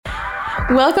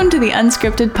Welcome to the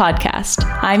Unscripted Podcast.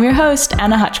 I'm your host,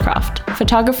 Anna Hutchcroft,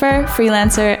 photographer,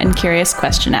 freelancer, and curious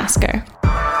question asker.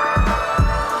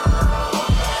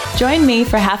 Join me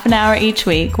for half an hour each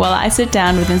week while I sit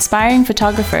down with inspiring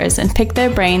photographers and pick their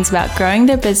brains about growing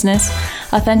their business,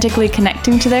 authentically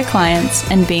connecting to their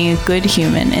clients, and being a good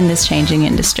human in this changing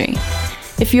industry.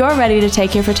 If you're ready to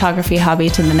take your photography hobby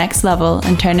to the next level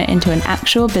and turn it into an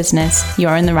actual business,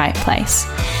 you're in the right place.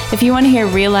 If you want to hear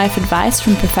real-life advice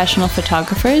from professional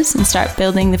photographers and start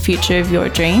building the future of your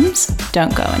dreams,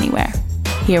 don't go anywhere.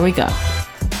 Here we go.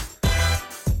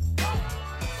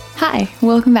 Hi,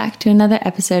 welcome back to another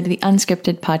episode of the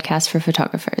Unscripted Podcast for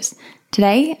photographers.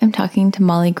 Today, I'm talking to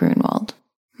Molly Grunewald.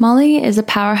 Molly is a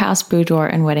powerhouse boudoir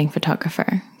and wedding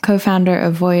photographer, co-founder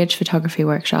of Voyage Photography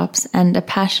Workshops, and a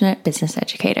passionate business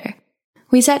educator.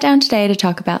 We sat down today to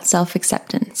talk about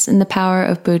self-acceptance and the power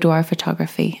of boudoir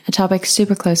photography, a topic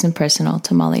super close and personal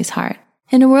to Molly's heart.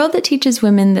 In a world that teaches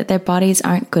women that their bodies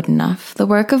aren't good enough, the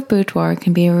work of boudoir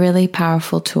can be a really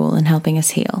powerful tool in helping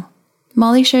us heal.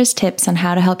 Molly shares tips on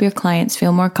how to help your clients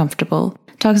feel more comfortable,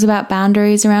 talks about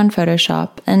boundaries around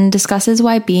Photoshop, and discusses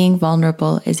why being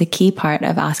vulnerable is a key part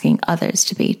of asking others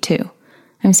to be too.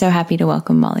 I'm so happy to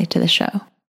welcome Molly to the show.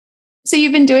 So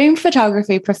you've been doing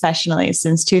photography professionally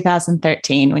since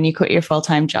 2013 when you quit your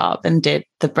full-time job and did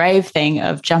the brave thing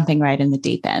of jumping right in the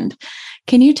deep end.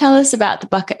 Can you tell us about the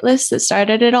bucket list that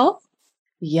started it all?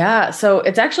 Yeah, so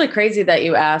it's actually crazy that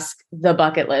you ask the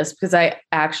bucket list because I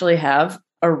actually have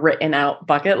a written out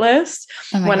bucket list.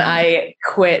 When God. I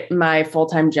quit my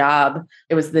full-time job,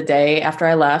 it was the day after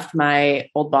I left. My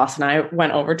old boss and I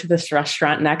went over to this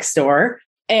restaurant next door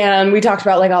and we talked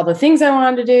about like all the things I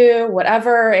wanted to do,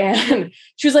 whatever. And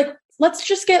she was like, let's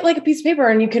just get like a piece of paper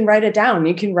and you can write it down.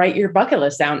 You can write your bucket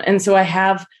list down. And so I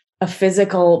have a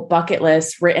physical bucket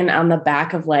list written on the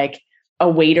back of like a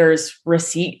waiter's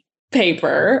receipt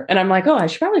paper. And I'm like, oh, I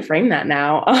should probably frame that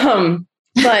now.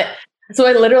 But so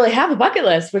I literally have a bucket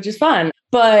list, which is fun,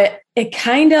 but it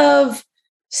kind of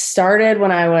started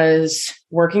when I was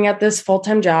working at this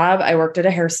full-time job. I worked at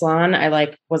a hair salon.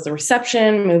 I was the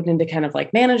reception, moved into kind of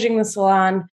like managing the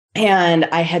salon, and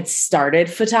I had started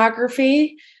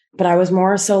photography, but I was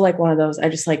more so like one of those, I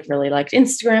just like really liked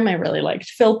Instagram. I really liked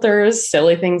filters,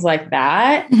 silly things like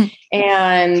that.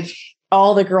 And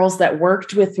all the girls that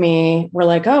worked with me were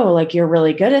like, oh, like you're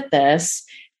really good at this.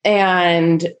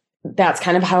 And that's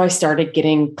kind of how I started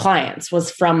getting clients, was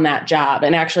from that job.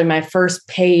 And actually my first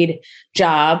paid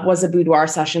job was a boudoir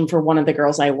session for one of the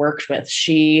girls I worked with.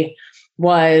 She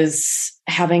was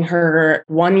having her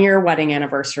 1-year wedding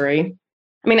anniversary.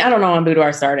 I mean, I don't know when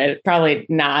boudoir started, probably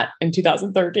not in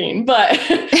 2013, but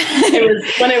it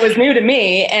was when it was new to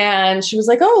me. And she was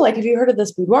like, oh, like, have you heard of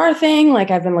this boudoir thing? Like,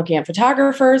 I've been looking at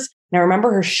photographers. And I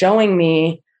remember her showing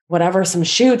me some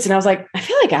shoots. And I was like, I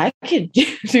feel like I could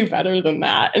do better than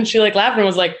that. And she like laughed and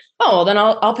was like, oh, well, then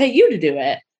I'll pay you to do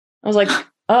it. I was like,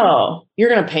 oh, you're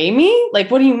going to pay me?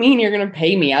 Like, what do you mean you're going to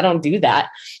pay me? I don't do that.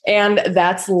 And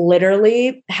that's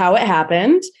literally how it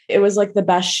happened. It was like the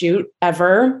best shoot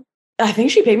ever. I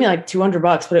think she paid me like $200,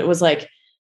 but it was like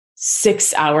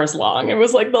 6 hours long. It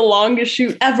was like the longest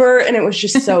shoot ever. And it was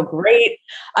just so great.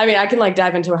 I mean, I can like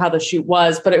dive into how the shoot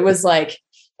was, but it was like,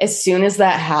 as soon as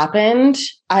that happened,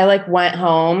 I like went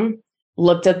home,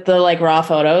 looked at the like raw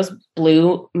photos,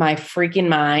 blew my freaking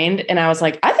mind. And I was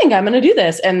like, I think I'm going to do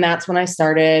this. And that's when I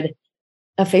started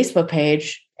a Facebook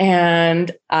page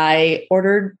and I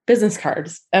ordered business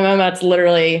cards. And then that's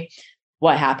literally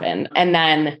what happened. And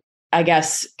then I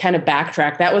guess kind of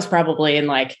backtrack. That was probably in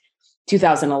like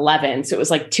 2011. So it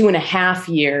was like 2.5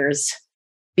 years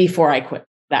before I quit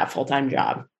that full-time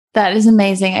job. That is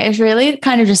amazing. It really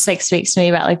kind of just like speaks to me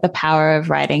about like the power of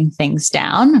writing things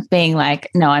down, being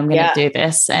like, no, I'm going to do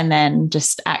this. And then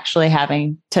just actually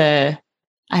having to,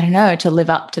 I don't know, to live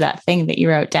up to that thing that you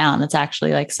wrote down that's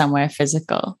actually like somewhere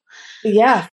physical.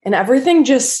 Yeah. And everything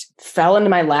just fell into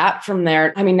my lap from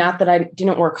there. I mean, not that I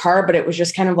didn't work hard, but it was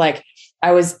just kind of like,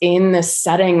 I was in this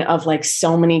setting of like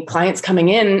so many clients coming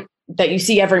in that you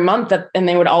see every month and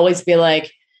they would always be like,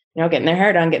 you know, getting their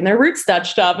hair done, getting their roots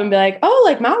touched up and be like, oh,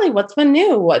 like Molly, what's been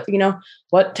new?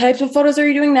 What types of photos are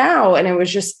you doing now? And it was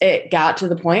just, it got to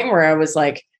the point where I was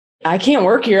like, I can't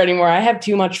work here anymore. I have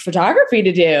too much photography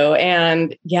to do.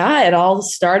 And yeah, it all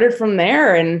started from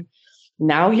there. And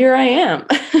now here I am.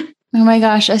 Oh my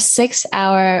gosh, a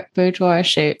 6-hour boudoir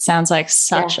shoot sounds like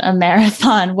such a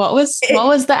marathon. What was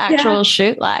the actual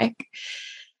shoot like?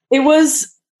 It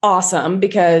was awesome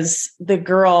because the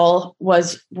girl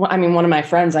was, I mean, one of my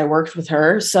friends, I worked with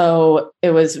her. So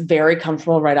it was very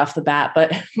comfortable right off the bat.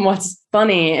 But what's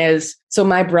funny is, so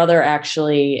my brother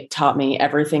actually taught me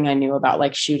everything I knew about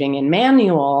like shooting in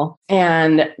manual.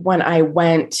 And when I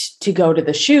went to go to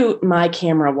the shoot, my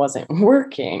camera wasn't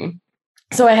working.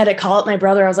 So I had to call up my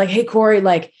brother. I was like, hey, Corey,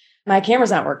 like, my camera's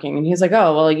not working. And he's like,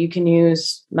 oh, well, you can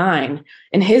use mine.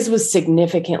 And his was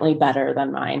significantly better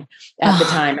than mine at the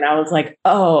time. And I was like,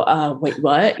 wait,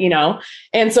 what? You know?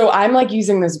 And so I'm like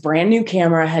using this brand new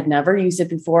camera. I had never used it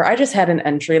before. I just had an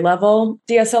entry level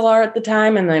DSLR at the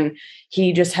time. And then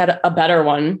he just had a better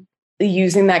one.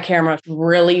 Using that camera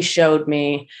really showed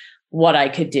me what I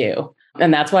could do.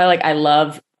 And that's why like I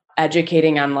love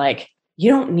educating on like, you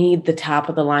don't need the top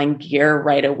of the line gear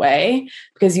right away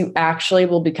because you actually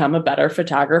will become a better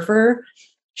photographer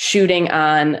shooting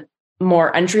on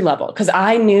more entry level. Because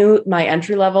I knew my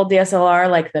entry level DSLR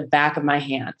like the back of my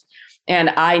hand,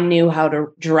 and I knew how to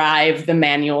drive the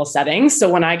manual settings. So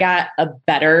when I got a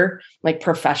better like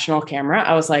professional camera,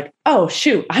 I was like, oh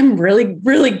shoot, I'm really,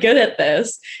 really good at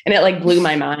this. And it like blew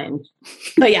my mind.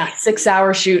 But yeah,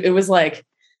 6-hour shoot. It was like,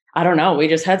 I don't know. We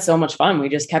just had so much fun. We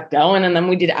just kept going. And then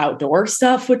we did outdoor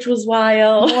stuff, which was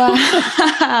wild.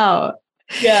 Wow.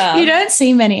 Yeah. You don't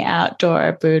see many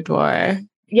outdoor boudoir.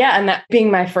 Yeah. And that being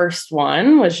my first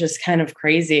one was just kind of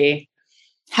crazy.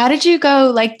 How did you go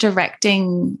like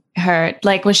directing her?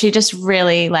 Like, was she just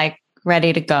really like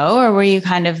ready to go? Or were you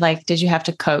kind of like, did you have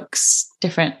to coax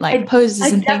different like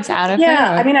poses and things out of her?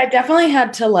 Yeah. I mean, I definitely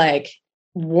had to like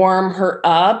warm her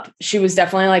up. She was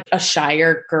definitely like a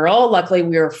shyer girl. Luckily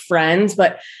we were friends,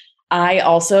 but I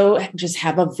also just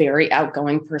have a very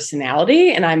outgoing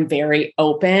personality and I'm very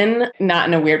open, not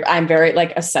in a weird, I'm very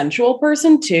like a sensual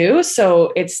person too.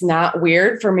 So it's not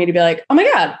weird for me to be like, oh my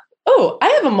God, oh, I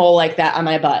have a mole like that on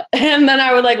my butt. And then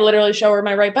I would like literally show her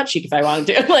my right butt cheek if I wanted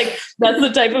to. Like that's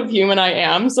the type of human I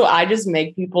am. So I just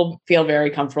make people feel very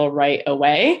comfortable right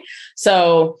away.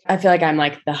 So I feel like I'm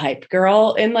like the hype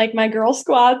girl in like my girl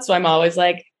squad. So I'm always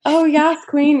like, oh yes,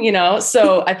 queen, you know?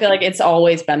 So I feel like it's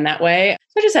always been that way.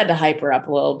 So I just had to hype her up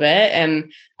a little bit.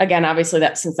 And again, obviously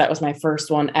that since that was my first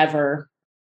one ever,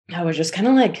 I was just kind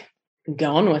of like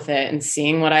going with it and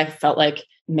seeing what I felt like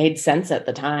made sense at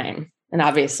the time. And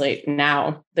obviously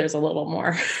now there's a little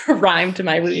more rhyme to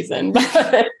my reason.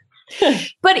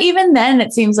 But even then,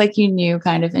 it seems like you knew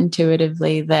kind of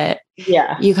intuitively that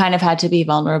you kind of had to be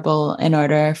vulnerable in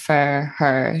order for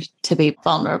her to be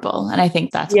vulnerable. And I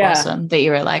think that's awesome that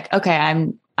you were like, okay,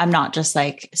 I'm not just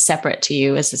like separate to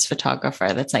you as this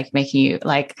photographer that's like making you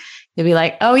like, you'll be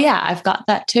like, oh yeah, I've got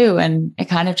that too. And it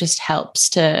kind of just helps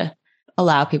to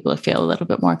allow people to feel a little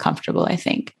bit more comfortable, I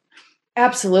think.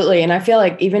 Absolutely. And I feel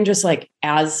like even just like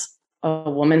as a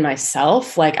woman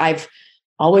myself, like I've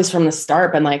always from the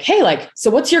start been like, hey, like,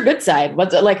 so what's your good side?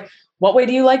 What's it like? What way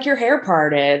do you like your hair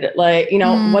parted? Like, you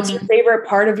know, what's your favorite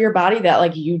part of your body that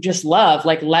like you just love?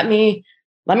 Like, let me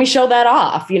show that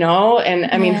off, you know?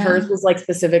 And I mean, hers was like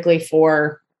specifically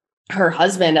for her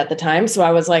husband at the time. So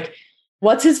I was like,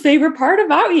 what's his favorite part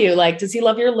about you? Like, does he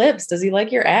love your lips? Does he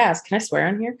like your ass? Can I swear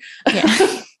on here?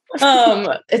 Yeah.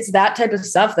 It's that type of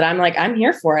stuff that I'm like, I'm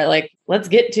here for it. Like, let's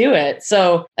get to it.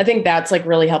 So I think that's like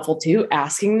really helpful too.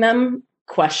 Asking them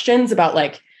questions about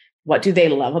like, what do they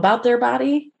love about their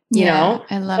body? You know,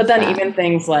 I love but then that. even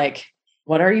things like,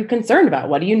 what are you concerned about?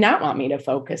 What do you not want me to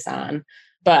focus on?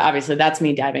 But obviously that's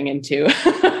me diving into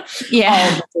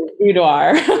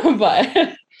boudoir.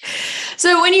 But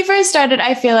so when you first started,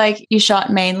 I feel like you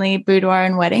shot mainly boudoir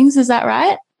and weddings. Is that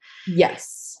right?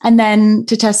 Yes. And then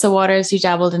to test the waters, you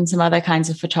dabbled in some other kinds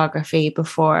of photography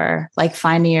before like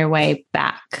finding your way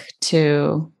back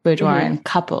to boudoir and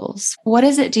couples. What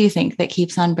is it, do you think, that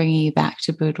keeps on bringing you back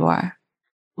to boudoir?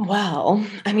 Well,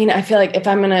 I mean, I feel like if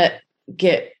I'm going to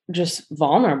get just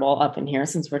vulnerable up in here,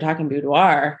 since we're talking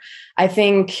boudoir, I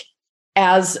think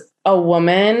as a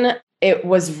woman, it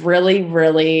was really,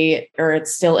 really, or it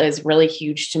still is really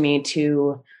huge to me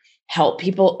to help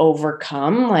people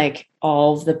overcome like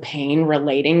all of the pain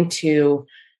relating to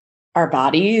our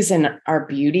bodies and our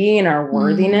beauty and our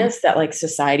worthiness that like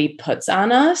society puts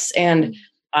on us. And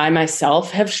I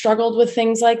myself have struggled with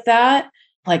things like that,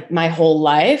 like my whole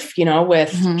life, you know,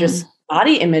 with just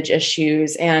body image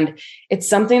issues. And it's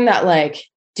something that like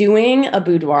doing a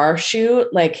boudoir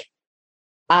shoot, like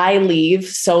I leave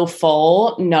so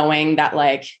full knowing that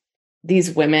like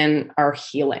these women are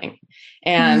healing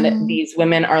and these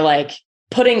women are like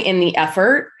putting in the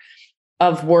effort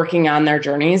of working on their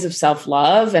journeys of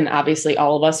self-love. And obviously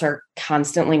all of us are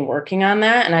constantly working on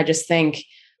that. And I just think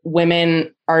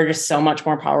women are just so much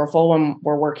more powerful when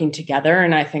we're working together.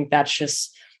 And I think that's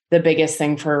just the biggest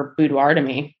thing for boudoir to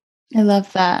me. I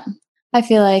love that. I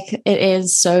feel like it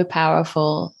is so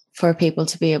powerful for people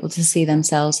to be able to see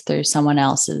themselves through someone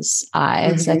else's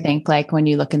eyes. I think like when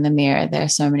you look in the mirror, there are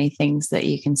so many things that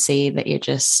you can see that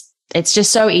it's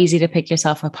just so easy to pick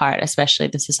yourself apart, especially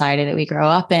the society that we grow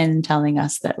up in telling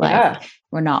us that like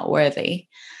we're not worthy.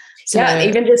 So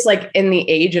even just like in the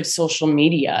age of social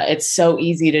media, it's so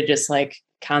easy to just like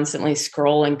constantly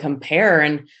scroll and compare.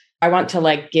 And I want to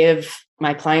like give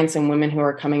my clients and women who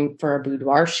are coming for a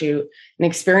boudoir shoot an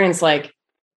experience like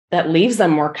that leaves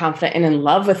them more confident and in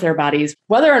love with their bodies,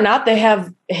 whether or not they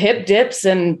have hip dips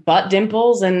and butt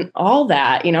dimples and all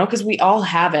that, you know, because we all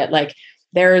have it. Like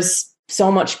there's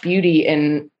so much beauty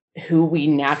in who we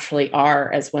naturally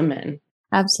are as women.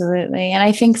 Absolutely. And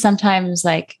I think sometimes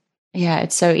like,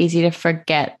 it's so easy to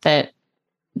forget that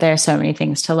there are so many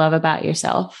things to love about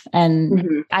yourself.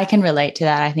 And I can relate to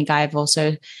that. I think I've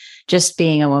also, just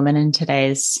being a woman in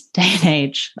today's day and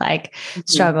age, like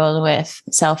struggled with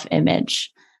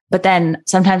self-image. But then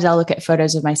sometimes I'll look at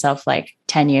photos of myself like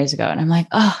 10 years ago and I'm like,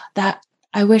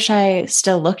 I wish I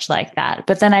still looked like that.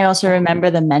 But then I also remember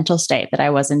the mental state that I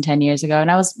was in 10 years ago and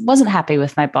I wasn't happy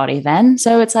with my body then.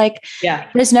 So it's like,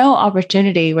 there's no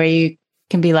opportunity where you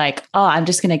can be like, oh, I'm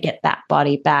just going to get that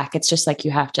body back. It's just like,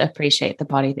 you have to appreciate the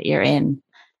body that you're in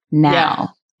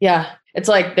now. Yeah. It's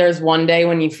like, there's one day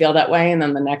when you feel that way. And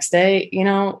then the next day, you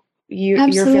know, you're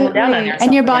feeling down on yourself.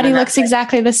 And your body looks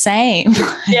exactly the same.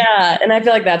 Yeah. And I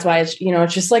feel like that's why it's, you know,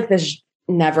 it's just like this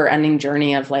never ending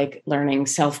journey of like learning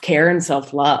self-care and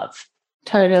self-love.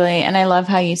 Totally. And I love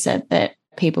how you said that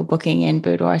people booking in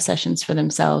boudoir sessions for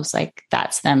themselves, like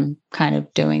that's them kind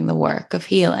of doing the work of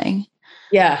healing.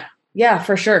 Yeah. Yeah,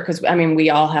 for sure. Because I mean, we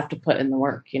all have to put in the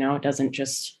work, you know, it doesn't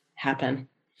just happen.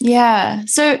 Yeah.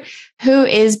 So who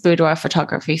is boudoir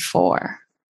photography for?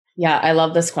 Yeah, I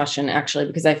love this question actually,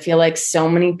 because I feel like so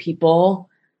many people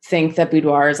think that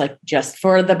boudoir is like just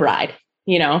for the bride,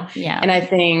 you know? Yeah. And I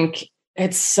think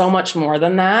it's so much more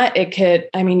than that.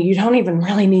 You don't even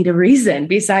really need a reason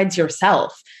besides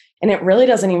yourself. And it really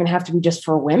doesn't even have to be just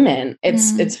for women.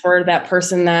 It's for that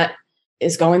person that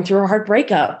is going through a hard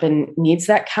breakup and needs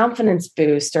that confidence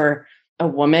boost, or a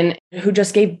woman who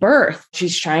just gave birth.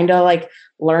 She's trying to like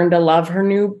learn to love her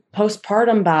new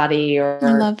postpartum body. Or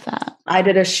I love that. I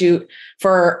did a shoot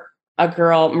for a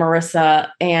girl, Marissa,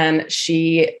 and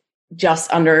she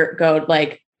just undergoed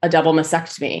like a double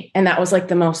mastectomy. And that was like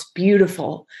the most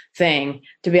beautiful thing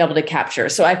to be able to capture.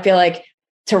 So I feel like,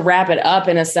 to wrap it up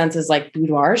in a sense, is like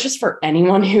boudoir is just for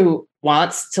anyone who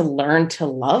wants to learn to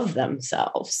love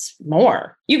themselves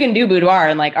more. You can do boudoir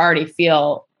and like already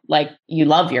feel like you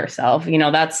love yourself. You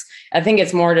know, I think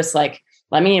it's more just like,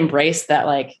 let me embrace that,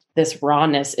 like this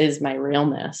rawness is my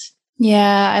realness.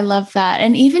 Yeah, I love that.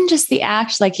 And even just the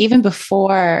act, like even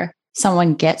before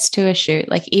someone gets to a shoot,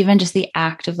 like even just the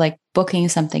act of like booking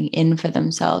something in for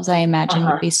themselves, I imagine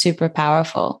would be super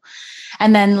powerful.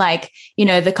 And then like, you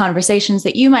know, the conversations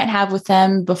that you might have with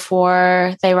them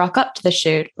before they rock up to the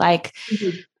shoot, like,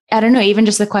 I don't know, even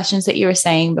just the questions that you were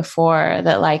saying before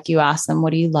that, like you ask them,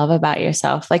 what do you love about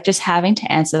yourself? Like just having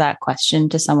to answer that question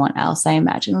to someone else, I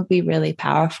imagine would be really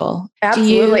powerful.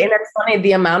 Absolutely. And it's funny,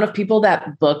 the amount of people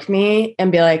that book me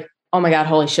and be like, oh my God,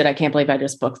 holy shit, I can't believe I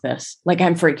just booked this. Like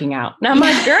I'm freaking out. And I'm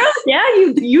like, girl, yeah,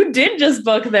 you did just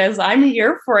book this. I'm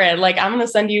here for it. Like I'm going to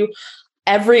send you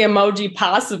every emoji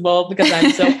possible because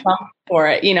I'm so pumped for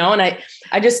it, you know? And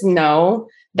I just know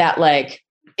that like,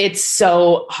 it's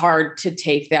so hard to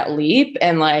take that leap.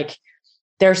 And like,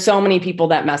 there's so many people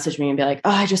that message me and be like, oh,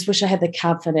 I just wish I had the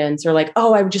confidence, or like,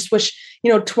 oh, I just wish,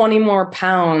 20 more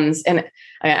pounds. And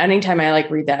anytime I like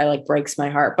read that, I like breaks my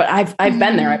heart, but I've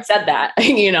been there. I've said that,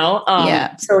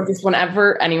 Yeah. So just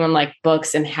whenever anyone like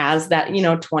books and has that,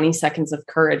 20 seconds of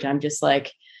courage, I'm just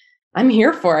like, I'm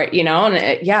here for it,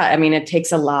 and it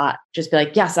takes a lot. Just be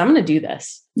like, yes, I'm going to do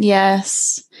this.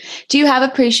 Yes. Do you have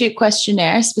a pre-shoot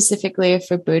questionnaire specifically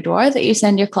for boudoir that you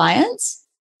send your clients?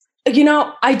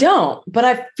 I don't, but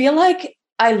I feel like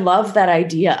I love that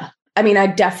idea. I mean, I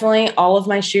definitely, all of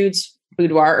my shoots,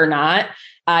 boudoir or not,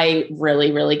 I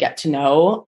really, really get to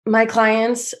know my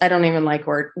clients. I don't even like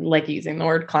using the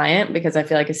word client, because I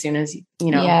feel like as soon as, you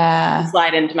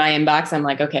slide into my inbox, I'm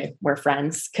like, okay, we're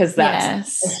friends. Cause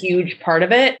that's a huge part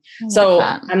of it. So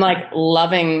I'm like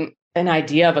loving an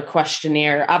idea of a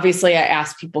questionnaire. Obviously I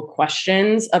ask people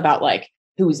questions about like,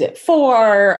 who's it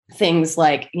for? Things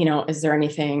like, is there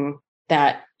anything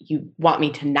that you want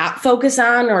me to not focus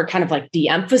on or kind of like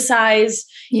de-emphasize,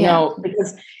 you know,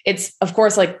 because it's, of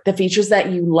course, like the features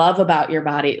that you love about your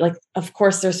body. Like, of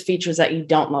course, there's features that you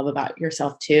don't love about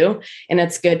yourself too. And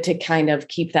it's good to kind of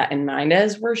keep that in mind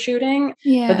as we're shooting.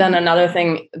 Yeah. But then another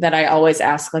thing that I always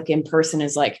ask like in person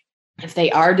is like, if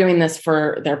they are doing this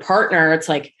for their partner, it's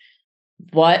like,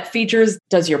 what features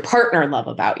does your partner love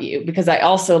about you? Because I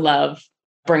also love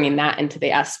bringing that into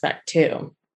the aspect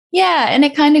too. Yeah. And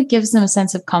it kind of gives them a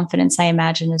sense of confidence, I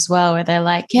imagine, as well, where they're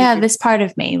like, yeah, this part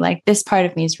of me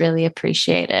is really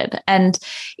appreciated. And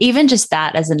even just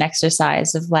that as an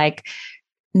exercise of like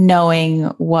knowing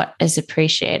what is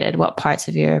appreciated, what parts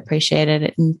of you are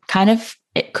appreciated, and kind of,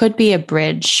 it could be a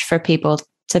bridge for people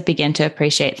to begin to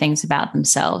appreciate things about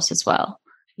themselves as well.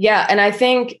 Yeah. And I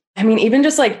think, I mean, even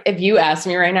just like, if you asked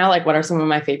me right now, like, what are some of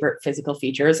my favorite physical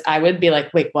features? I would be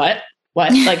like, wait, what?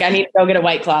 Like, I need to go get a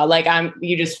White Claw. Like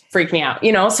you just freak me out,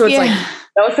 you know? So it's like,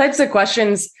 those types of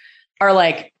questions are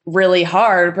like really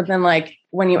hard. But then like,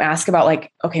 when you ask about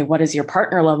like, okay, what does your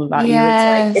partner love about you?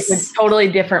 It's like, it's a totally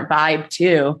different vibe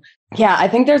too. Yeah. I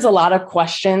think there's a lot of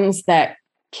questions that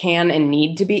can and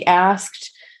need to be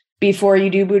asked before you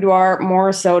do boudoir,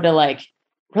 more so to like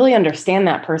really understand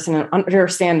that person and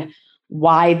understand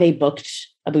why they booked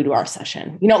a boudoir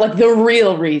session, you know, like the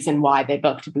real reason why they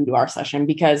booked a boudoir session,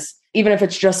 because even if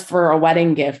it's just for a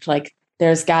wedding gift, like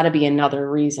there's got to be another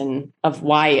reason of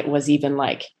why it was even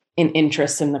like an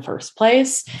interest in the first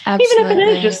place. Absolutely. Even if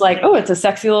it is just like, oh, it's a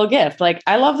sexy little gift. Like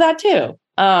I love that too.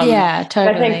 Yeah,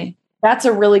 totally. I think that's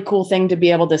a really cool thing to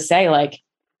be able to say, like,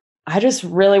 I just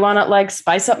really want to like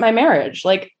spice up my marriage.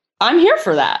 Like I'm here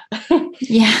for that.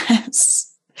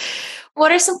 Yes.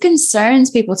 What are some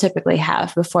concerns people typically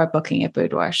have before booking a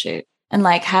boudoir shoot? And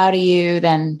like, how do you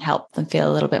then help them feel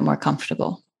a little bit more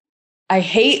comfortable? I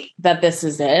hate that this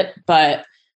is it, but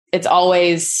it's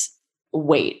always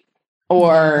weight,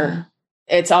 or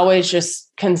it's always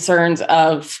just concerns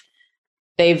of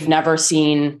they've never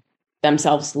seen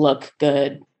themselves look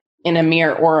good in a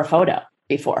mirror or a photo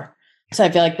before. So I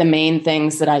feel like the main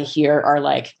things that I hear are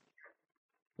like,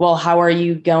 well, how are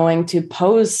you going to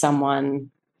pose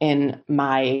someone in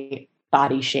my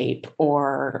body shape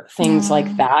or things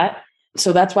like that?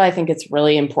 So that's why I think it's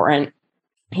really important,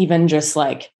 even just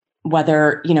like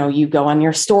whether, you know, you go on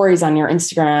your stories on your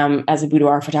Instagram as a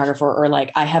boudoir photographer, or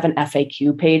like I have an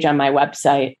FAQ page on my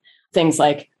website, things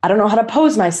like, I don't know how to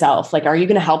pose myself. Like, are you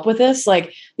going to help with this?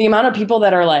 Like the amount of people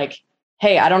that are like,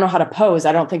 hey, I don't know how to pose.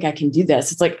 I don't think I can do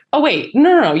this. It's like, oh, wait,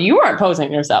 no, you aren't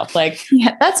posing yourself. Like,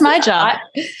 yeah, that's my job.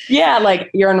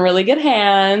 Like you're in really good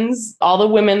hands. All the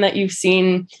women that you've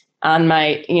seen on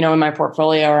my, you know, in my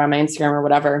portfolio or on my Instagram or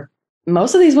whatever,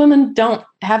 most of these women don't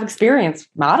have experience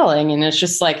modeling. And it's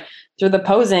just like through the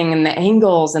posing and the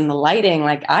angles and the lighting,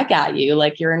 like I got you,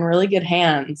 like you're in really good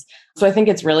hands. So I think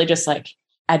it's really just like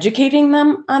educating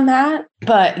them on that.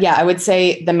 But yeah, I would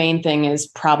say the main thing is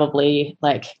probably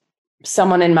like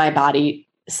someone in my body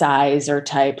size or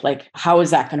type, like, how is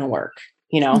that going to work?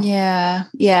 You know? Yeah.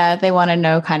 Yeah. They want to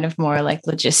know kind of more like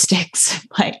logistics,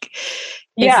 like,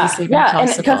 yeah. Possible? And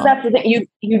because that's the thing,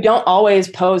 you don't always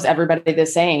pose everybody the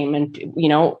same. And, you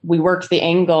know, we work the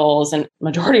angles, and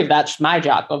majority of that's my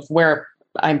job of where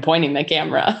I'm pointing the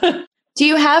camera. Do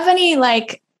you have any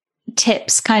like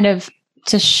tips kind of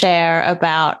to share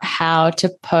about how to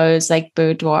pose like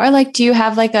boudoir? Like, do you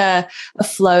have like a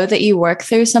flow that you work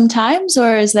through sometimes,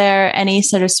 or is there any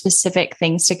sort of specific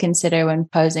things to consider when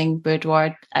posing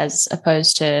boudoir as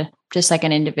opposed to just like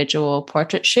an individual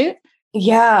portrait shoot?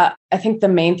 Yeah, I think the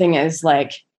main thing is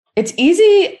like, it's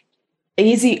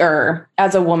easier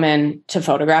as a woman to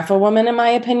photograph a woman, in my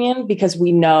opinion, because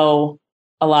we know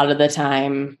a lot of the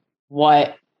time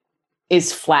what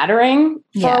is flattering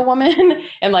for a woman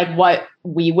and like what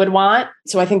we would want.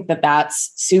 So I think that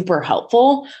that's super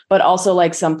helpful, but also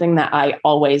like something that I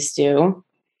always do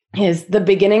is the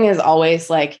beginning is always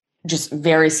like just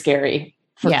very scary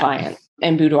for clients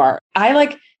and boudoir. I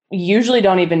like usually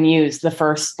don't even use the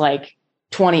first like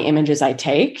 20 images I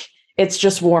take. It's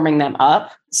just warming them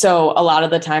up. So a lot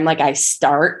of the time, like I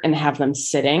start and have them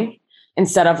sitting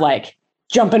instead of like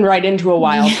jumping right into a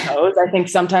wild pose. I think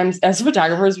sometimes as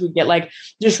photographers, we get like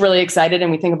just really excited and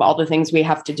we think of all the things we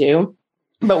have to do,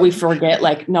 but we forget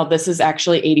like, no, this is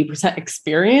actually 80%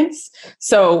 experience.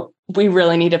 So we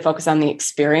really need to focus on the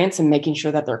experience and making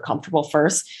sure that they're comfortable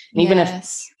first. And even if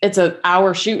it's an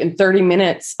hour shoot and 30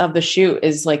 minutes of the shoot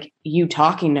is like you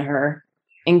talking to her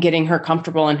and getting her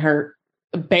comfortable in her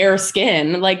bare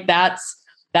skin, like that's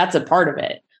a part of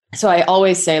it. So I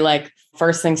always say like,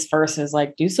 first things first is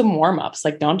like, do some warm-ups,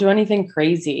 like don't do anything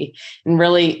crazy, and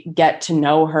really get to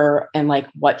know her and like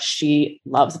what she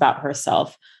loves about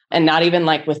herself. And not even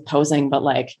like with posing, but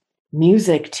like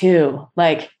music too,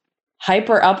 like hype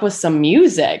her up with some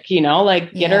music,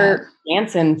 like get her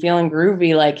dancing, feeling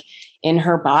groovy, like in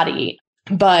her body.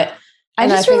 But I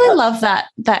just really love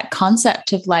that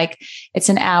concept of like, it's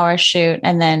an hour shoot.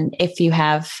 And then if you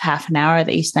have half an hour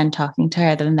that you spend talking to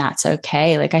her, then that's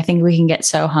okay. Like, I think we can get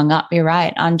so hung up, you're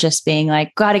right, on just being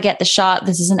like, got to get the shot.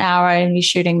 This is an hour and be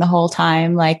shooting the whole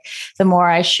time. Like, the more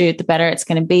I shoot, the better it's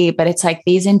going to be. But it's like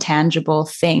these intangible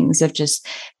things of just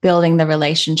building the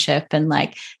relationship and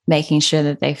like making sure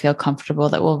that they feel comfortable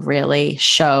that will really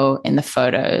show in the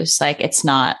photos. Like, it's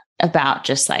not about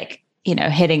just like,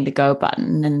 hitting the go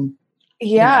button and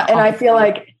and I feel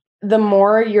like the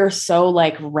more you're so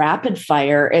like rapid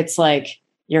fire, it's like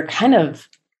you're kind of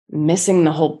missing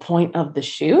the whole point of the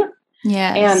shoot.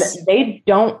 Yeah. And they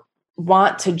don't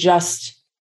want to just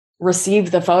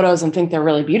receive the photos and think they're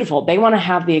really beautiful. They want to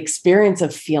have the experience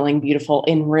of feeling beautiful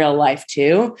in real life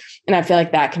too. And I feel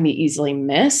like that can be easily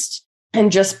missed.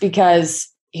 And just because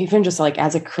even just like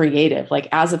as a creative, like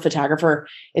as a photographer,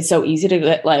 it's so easy to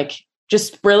get like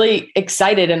just really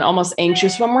excited and almost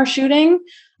anxious when we're shooting.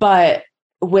 But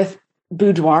with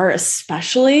Boudoir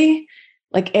especially,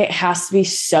 like it has to be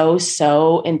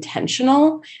so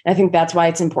intentional. And I think that's why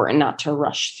it's important not to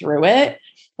rush through it.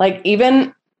 Like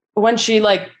even when she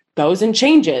like goes and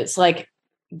changes, like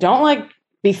don't like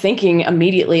be thinking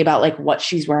immediately about like what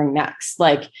she's wearing next.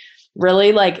 Like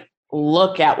really like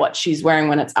look at what she's wearing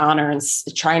when it's on her and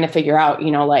trying to figure out,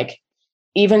 like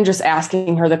even just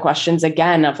asking her the questions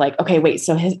again of like, okay, wait,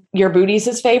 so your booty's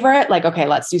his favorite? Like, okay,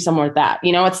 let's do some more with that.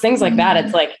 It's things like that.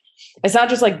 It's like, it's not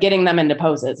just like getting them into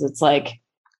poses. It's like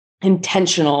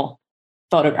intentional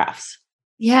photographs.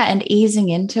 Yeah. And easing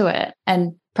into it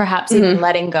and perhaps even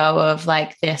letting go of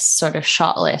like this sort of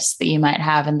shot list that you might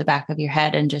have in the back of your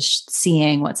head and just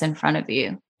seeing what's in front of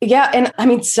you. Yeah. And I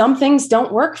mean, some things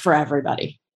don't work for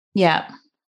everybody. Yeah.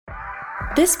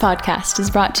 This podcast is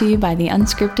brought to you by the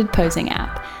Unscripted Posing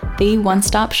app, the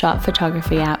one-stop shop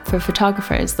photography app for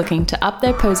photographers looking to up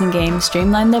their posing game,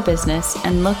 streamline their business,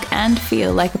 and look and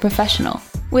feel like a professional.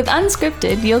 With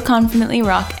Unscripted, you'll confidently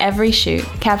rock every shoot,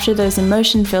 capture those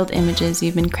emotion-filled images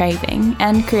you've been craving,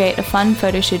 and create a fun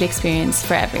photo shoot experience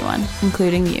for everyone,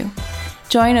 including you.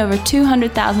 Join over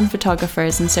 200,000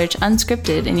 photographers and search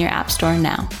Unscripted in your app store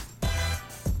now.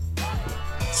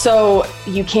 So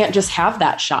you can't just have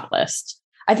that shot list.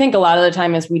 I think a lot of the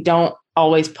time is we don't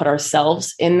always put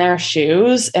ourselves in their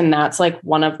shoes. And that's like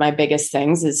one of my biggest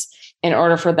things is in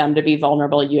order for them to be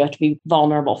vulnerable, you have to be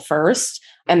vulnerable first.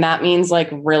 And that means like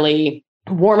really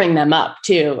warming them up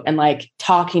too. And like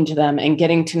talking to them and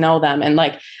getting to know them. And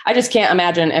like, I just can't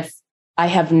imagine if I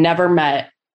have never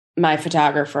met my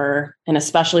photographer and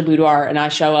especially Boudoir and I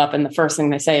show up and the first thing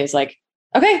they say is like,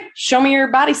 okay, show me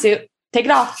your bodysuit, take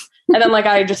it off. And then like,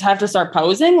 I just have to start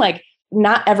posing. Like,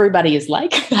 not everybody is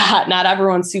like that. Not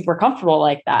everyone's super comfortable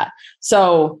like that.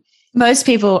 So most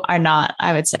people are not,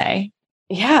 I would say.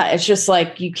 Yeah. It's just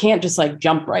like, you can't just like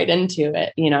jump right into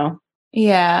it,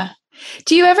 Yeah.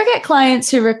 Do you ever get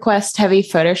clients who request heavy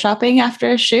photoshopping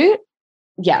after a shoot?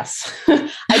 Yes.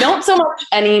 I don't so much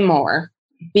anymore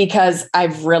because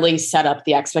I've really set up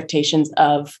the expectations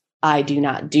of I do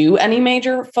not do any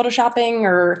major photoshopping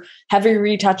or heavy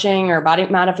retouching or body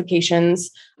modifications.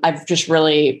 I've just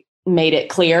really made it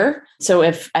clear. So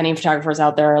if any photographers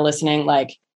out there are listening,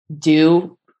 like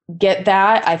do get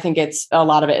that. I think it's a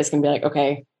lot of it is going to be like,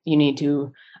 okay, you need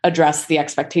to address the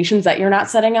expectations that you're not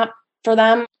setting up for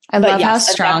them. I love how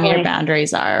strong your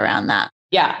boundaries are around that.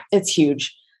 Yeah, it's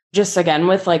huge. Just again,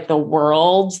 with like the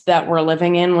world that we're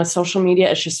living in with social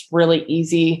media, it's just really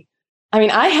easy. I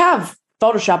mean, I have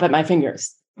Photoshop at my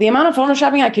fingers. The amount of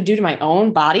Photoshopping I could do to my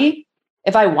own body,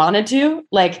 if I wanted to,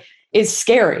 like, is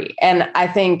scary. And I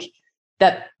think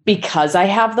that because I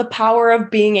have the power of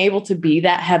being able to be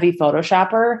that heavy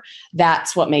Photoshopper,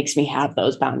 that's what makes me have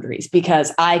those boundaries,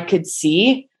 because I could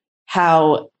see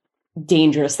how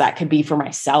dangerous that could be for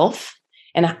myself.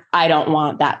 And I don't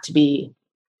want that to be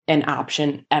an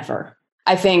option ever.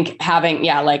 I think having,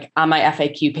 like on my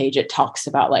FAQ page, it talks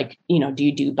about like, do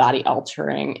you do body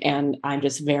altering? And I'm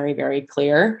just very, very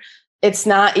clear. It's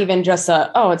not even just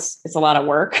it's a lot of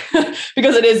work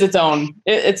because it is its own.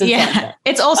 It's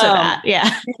it's also that.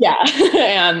 Yeah. Yeah.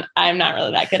 And I'm not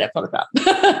really that good at Photoshop.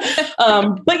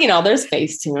 But there's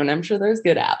Facetune. I'm sure there's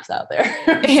good apps out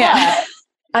there. Yeah.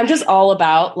 I'm just all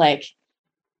about like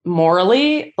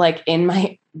morally, like in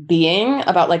my being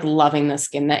about like loving the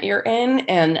skin that you're in.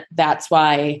 And that's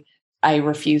why I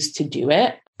refuse to do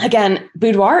it. Again,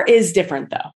 boudoir is different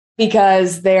though,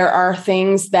 because there are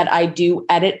things that I do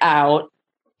edit out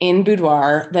in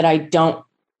boudoir that I don't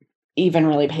even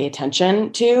really pay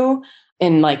attention to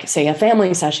in like, say, a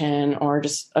family session or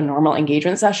just a normal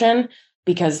engagement session,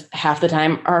 because half the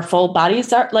time our full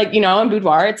bodies are like, in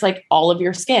boudoir, it's like all of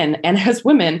your skin. And as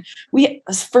women, we,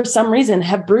 for some reason,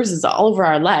 have bruises all over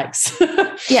our legs.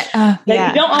 That you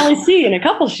don't always see in a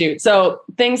couple shoot. So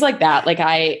things like that, like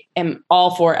I am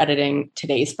all for editing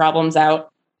today's problems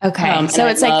out. Okay. So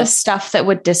it's like the stuff that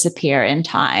would disappear in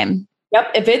time.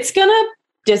 Yep. If it's going to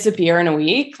disappear in a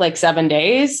week, like 7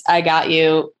 days, I got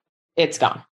you. It's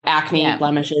gone. Acne,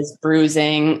 blemishes,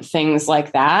 bruising, things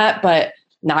like that. But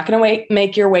not going to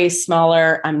make your waist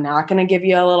smaller. I'm not going to give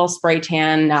you a little spray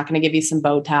tan, not going to give you some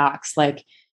Botox. Like,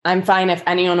 I'm fine if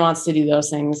anyone wants to do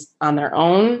those things on their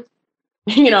own.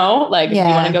 If you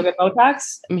want to go get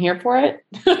Botox, I'm here for it.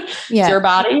 It's your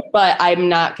body, but I'm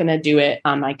not going to do it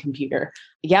on my computer.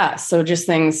 Yeah. So just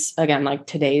things, again, like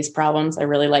today's problems, I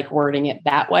really like wording it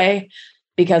that way,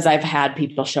 because I've had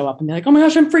people show up and be like, oh my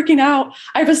gosh, I'm freaking out.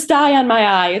 I have a sty on my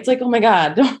eye. It's like, oh my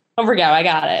God, don't forget, I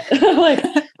got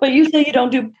it. But you say you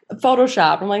don't do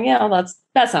Photoshop. I'm like, yeah, well,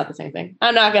 that's not the same thing.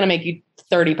 I'm not going to make you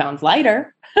 30 pounds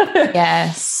lighter.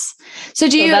 Yes. So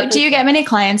do you get many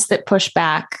clients that push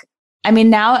back? I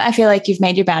mean, now I feel like you've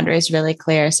made your boundaries really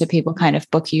clear, so people kind of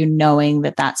book you knowing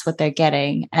that that's what they're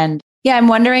getting. And yeah, I'm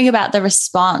wondering about the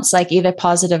response, like either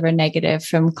positive or negative,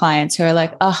 from clients who are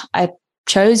like, oh, I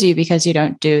chose you because you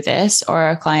don't do this,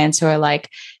 or clients who are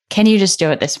like, can you just do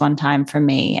it this one time for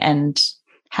me? And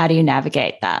how do you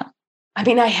navigate that? I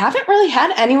mean, I haven't really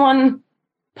had anyone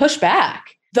push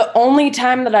back. The only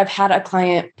time that I've had a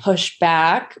client push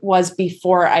back was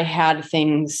before I had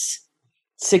things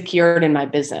secured in my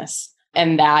business.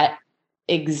 And that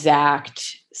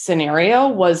exact scenario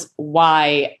was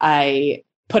why I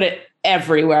put it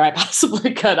everywhere I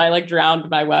possibly could. I drowned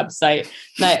my website.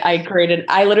 And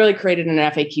I literally created an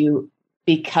FAQ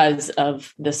because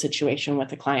of the situation with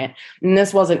the client. And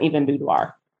this wasn't even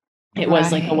boudoir. It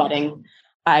was like a wedding.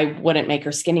 I wouldn't make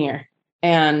her skinnier.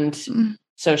 And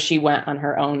so she went on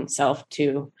her own self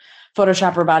to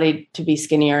Photoshop her body to be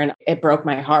skinnier. And it broke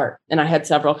my heart. And I had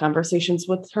several conversations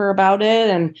with her about it.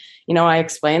 And, I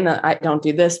explained that I don't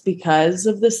do this because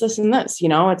of this, and this,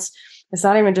 it's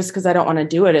not even just because I don't want to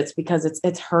do it. It's because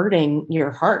it's hurting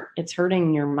your heart. It's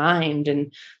hurting your mind.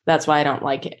 And that's why I don't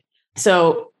like it.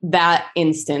 So that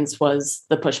instance was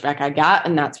the pushback I got.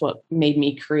 And that's what made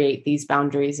me create these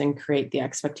boundaries and create the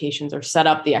expectations, or set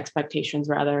up the expectations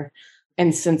rather.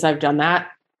 And since I've done that,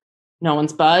 no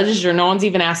one's budged, or no one's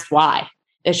even asked why.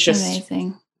 It's just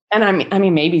amazing. And I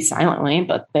mean, maybe silently,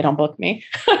 but they don't book me.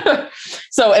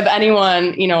 So if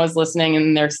anyone, is listening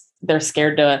and they're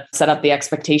scared to set up the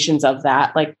expectations of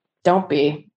that, like, don't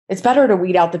be. It's better to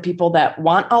weed out the people that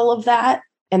want all of that,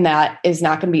 and that is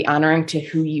not going to be honoring to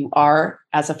who you are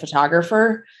as a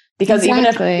photographer. Because even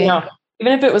if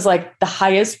it was like the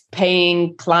highest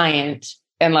paying client,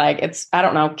 and like, it's, I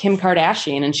don't know, Kim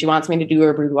Kardashian, and she wants me to do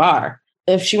her boudoir.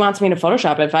 If she wants me to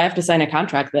Photoshop, if I have to sign a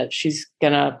contract that she's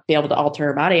going to be able to alter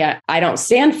her body, I don't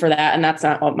stand for that. And that's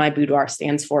not what my boudoir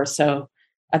stands for. So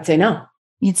I'd say no.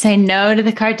 You'd say no to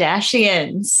the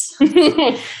Kardashians.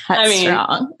 That's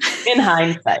strong. In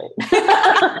hindsight.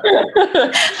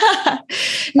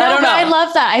 No, but I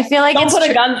love that. I feel like don't put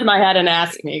a gun to my head and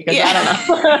ask me, because I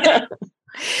don't know.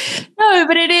 No,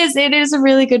 but it is a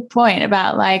really good point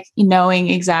about like knowing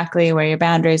exactly where your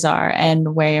boundaries are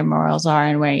and where your morals are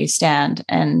and where you stand,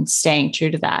 and staying true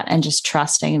to that, and just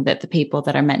trusting that the people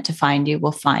that are meant to find you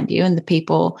will find you, and the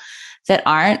people that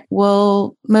aren't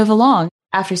will move along.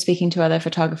 After speaking to other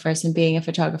photographers and being a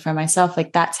photographer myself,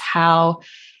 like that's how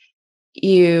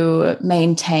you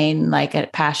maintain like a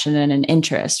passion and an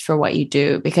interest for what you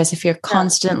do. Because if you're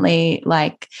constantly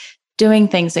like doing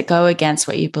things that go against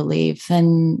what you believe,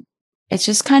 then it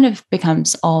just kind of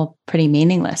becomes all pretty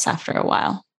meaningless after a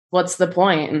while. What's the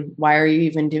point, and why are you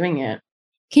even doing it?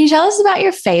 Can you tell us about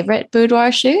your favorite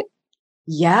boudoir shoot?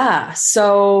 Yeah.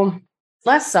 So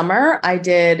last summer I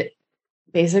did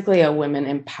basically a women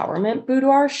empowerment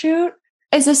boudoir shoot.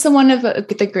 Is this the one of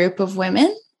the group of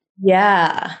women?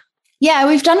 Yeah. Yeah.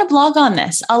 We've done a blog on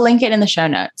this. I'll link it in the show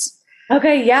notes.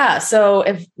 Okay, yeah. So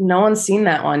if no one's seen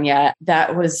that one yet,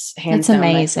 that was hands down.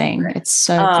 It's amazing. It's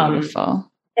so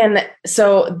beautiful. And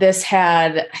so this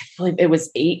had, I believe it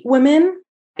was 8 women,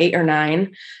 8 or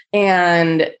 9,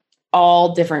 and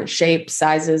all different shapes,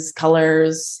 sizes,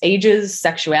 colors, ages,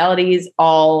 sexualities,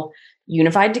 all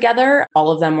unified together.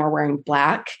 All of them were wearing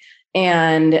black.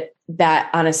 And that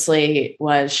honestly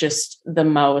was just the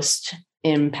most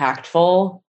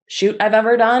impactful shoot I've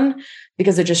ever done,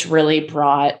 because it just really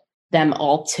brought them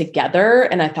all together.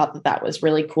 And I thought that that was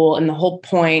really cool. And the whole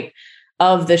point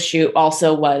of the shoot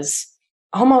also was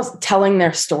almost telling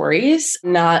their stories,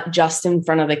 not just in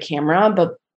front of the camera,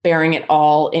 but bearing it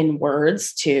all in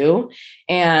words too.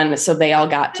 And so they all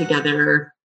got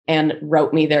together and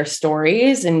wrote me their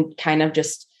stories, and kind of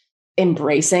just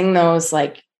embracing those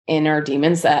like inner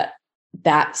demons that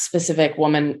that specific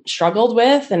woman struggled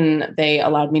with. And they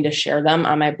allowed me to share them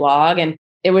on my blog. And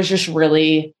it was just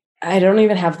really, I don't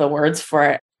even have the words for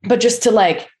it, but just to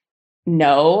like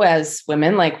know as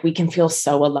women, like we can feel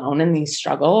so alone in these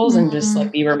struggles, and just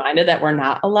like be reminded that we're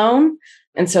not alone.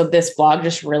 And so this blog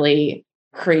just really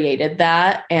created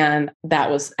that. And that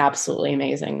was absolutely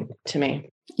amazing to me.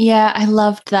 Yeah, I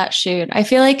loved that shoot. I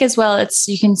feel like as well,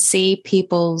 you can see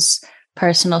people's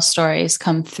personal stories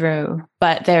come through,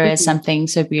 but there is something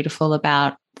so beautiful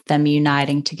about them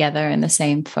uniting together in the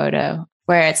same photo,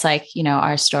 where it's like,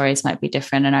 our stories might be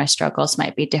different and our struggles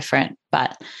might be different,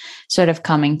 but sort of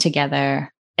coming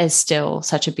together is still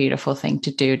such a beautiful thing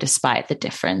to do despite the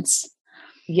difference.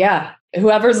 Yeah.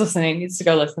 Whoever's listening needs to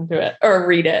go listen to it or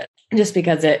read it, just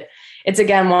because it's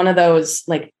again, one of those,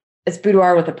 like, it's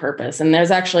boudoir with a purpose. And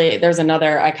there's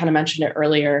another, I kind of mentioned it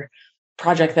earlier,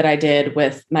 project that I did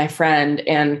with my friend,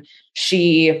 and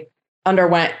she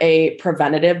underwent a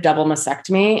preventative double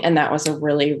mastectomy. And that was a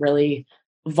really, really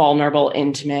vulnerable,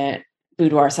 intimate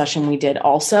boudoir session we did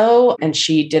also. And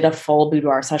she did a full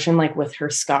boudoir session, like with her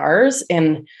scars.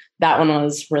 And that one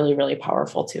was really, really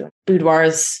powerful too. Boudoir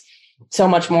is so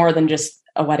much more than just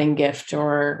a wedding gift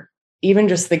or even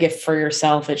just the gift for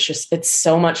yourself. It's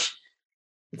so much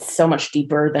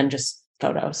deeper than just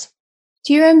photos.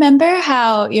 Do you remember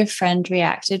how your friend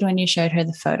reacted when you showed her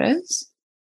the photos?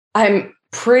 I'm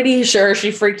pretty sure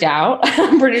she freaked out.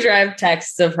 I'm pretty sure I have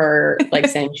texts of her like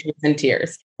saying she was in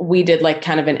tears. We did like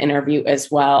kind of an interview as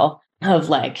well of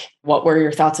like, what were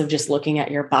your thoughts of just looking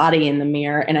at your body in the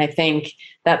mirror? And I think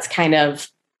that's kind of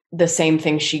the same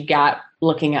thing she got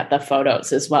looking at the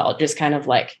photos as well. Just kind of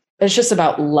like, it's just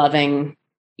about loving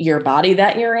your body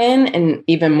that you're in. And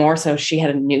even more so, she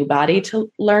had a new body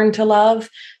to learn to love.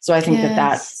 So I think that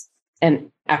that's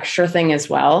an extra thing as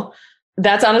well.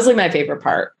 That's honestly my favorite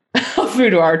part of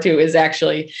boudoir too, is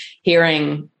actually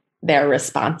hearing their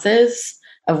responses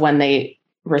of when they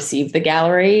receive the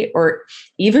gallery, or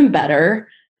even better,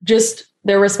 just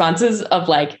their responses of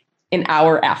like an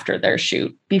hour after their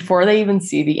shoot, before they even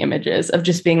see the images, of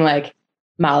just being like,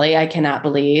 Molly, I cannot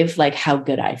believe like how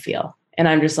good I feel. And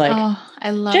I'm just like,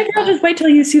 I love girl, just wait till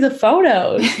you see the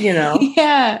photos,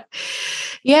 Yeah.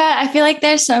 Yeah. I feel like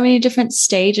there's so many different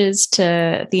stages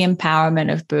to the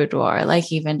empowerment of boudoir,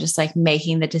 like even just like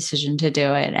making the decision to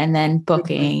do it, and then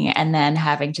booking, and then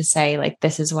having to say like,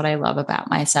 this is what I love about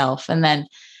myself. And then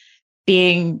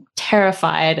being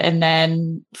terrified, and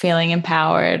then feeling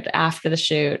empowered after the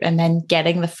shoot, and then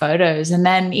getting the photos, and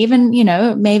then even,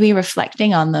 maybe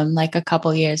reflecting on them like a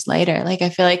couple years later. Like, I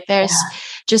feel like there's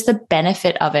just the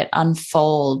benefit of it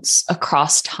unfolds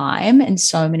across time in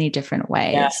so many different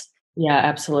ways. Yeah,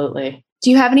 absolutely.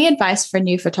 Do you have any advice for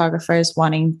new photographers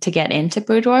wanting to get into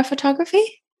boudoir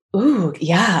photography? Ooh,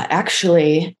 yeah,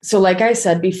 actually. So like I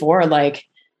said before, like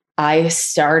I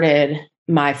started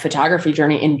my photography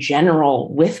journey in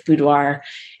general with boudoir,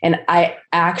 and I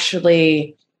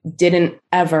actually didn't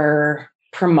ever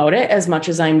promote it as much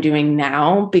as I'm doing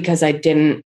now, because I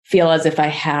didn't feel as if I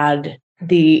had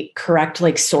the correct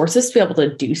like sources to be able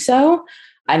to do so.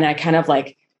 And I kind of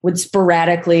like would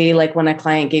sporadically, like when a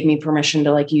client gave me permission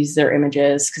to like use their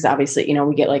images, because obviously,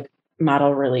 we get like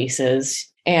model releases.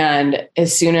 And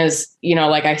as soon as,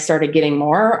 like I started getting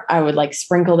more, I would like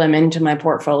sprinkle them into my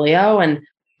portfolio. And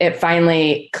it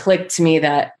finally clicked to me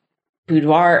that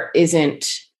boudoir isn't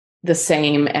the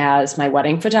same as my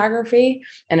wedding photography,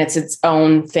 and it's its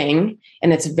own thing,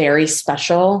 and it's very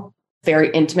special,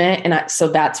 very intimate. And so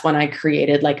that's when I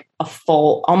created like a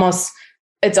full, almost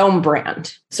its own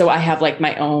brand. So I have like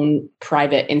my own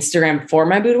private Instagram for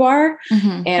my boudoir.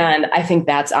 And I think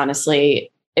that's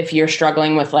honestly, if you're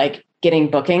struggling with like getting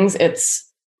bookings,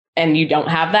 and you don't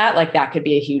have that, like that could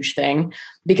be a huge thing,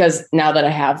 because now that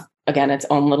I have, again, its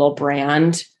own little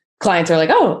brand, clients are like,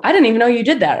 oh, I didn't even know you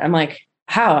did that. I'm like,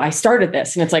 how? I started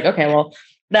this. And it's like, okay, well,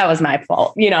 that was my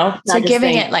fault, So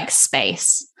giving it like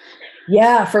space.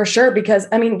 Yeah, for sure. Because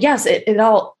I mean, yes, it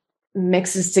all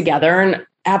mixes together, and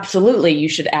absolutely you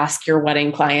should ask your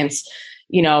wedding clients,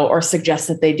 or suggest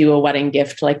that they do a wedding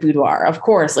gift like boudoir. Of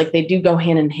course, like they do go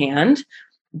hand in hand.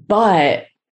 But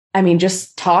I mean,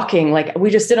 just talking, like we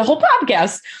just did a whole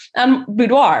podcast on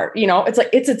boudoir, it's like,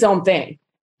 it's its own thing.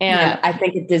 And I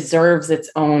think it deserves its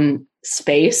own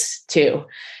space too.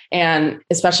 And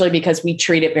especially because we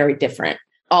treat it very different.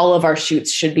 All of our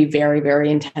shoots should be very, very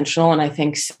intentional. And I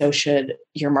think so should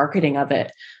your marketing of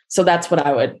it. So that's what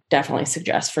I would definitely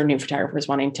suggest for new photographers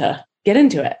wanting to get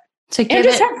into it. So and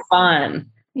just have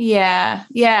fun. Yeah.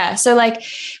 Yeah. So like,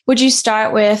 would you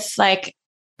start with like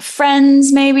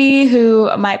friends maybe who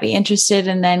might be interested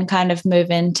and then kind of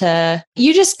move into,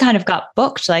 you just kind of got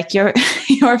booked, like your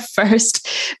first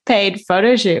paid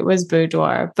photo shoot was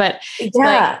Boudoir, but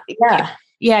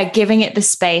giving it the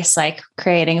space, like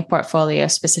creating a portfolio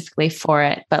specifically for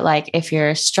it. But like, if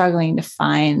you're struggling to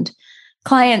find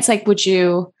clients, like, would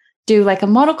you do like a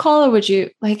model call, or would you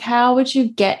like, how would you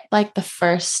get like the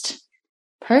first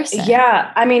person?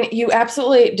 Yeah. I mean, you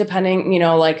absolutely, depending,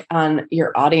 like on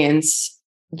your audience,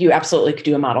 you absolutely could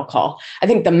do a model call. I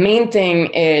think the main thing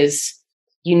is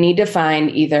you need to find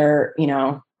either,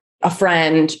 a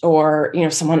friend or,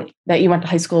 someone that you went to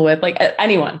high school with, like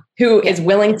anyone who is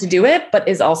willing to do it, but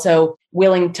is also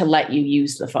willing to let you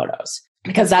use the photos.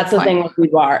 Because that's the thing with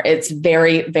Boudoir. It's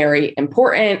very, very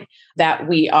important that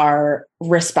we are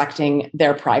respecting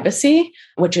their privacy,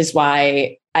 which is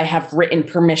why I have written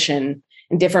permission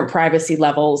and different privacy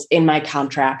levels in my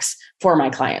contracts for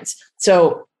my clients.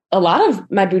 So a lot of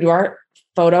my Boudoir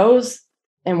photos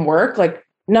and work, like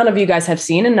none of you guys have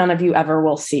seen and none of you ever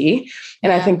will see.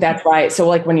 And I think that's why. So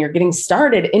like when you're getting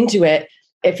started into it,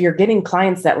 if you're getting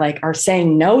clients that like are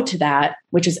saying no to that,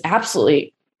 which is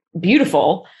absolutely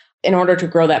beautiful, in order to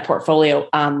grow that portfolio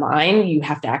online, you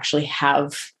have to actually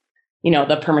have,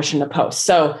 the permission to post.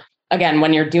 So again,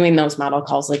 when you're doing those model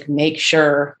calls, like make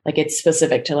sure like it's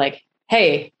specific to like,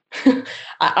 hey,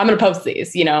 I'm going to post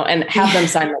these, and have them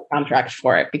sign a contract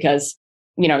for it, because,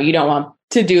 you don't want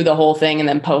to do the whole thing and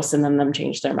then post and then them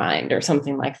change their mind or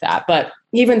something like that. But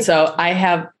even so, I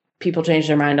have people change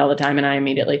their mind all the time and I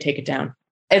immediately take it down.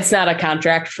 It's not a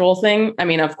contractual thing. I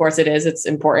mean, of course it is. It's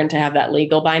important to have that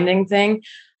legal binding thing.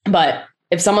 But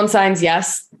if someone signs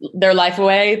yes, their life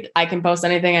away, I can post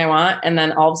anything I want. And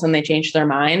then all of a sudden they change their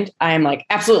mind. I am like,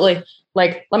 absolutely.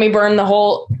 Like, let me burn the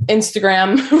whole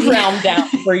Instagram realm down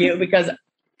for you, because,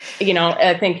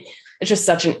 I think it's just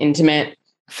such an intimate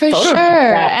for sure.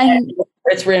 And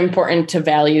it's really important to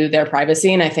value their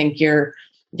privacy. And I think your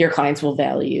clients will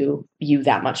value you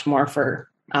that much more for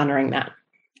honoring that.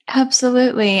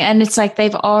 Absolutely. And it's like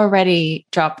they've already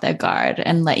dropped their guard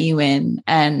and let you in,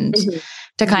 and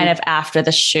to kind of after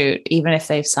the shoot, even if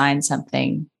they've signed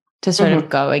something, to sort of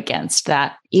go against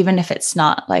that, even if it's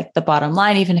not like the bottom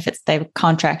line, even if it's they're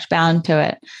contract bound to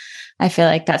it. I feel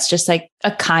like that's just like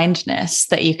a kindness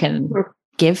that you can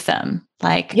give them.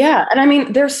 Like, yeah. And I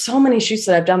mean, there's so many shoots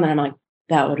that I've done that I'm like,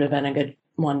 that would have been a good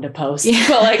one to post. Yeah.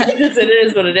 But like, it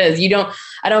is what it is.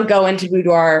 I don't go into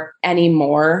Boudoir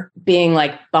anymore being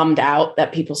like bummed out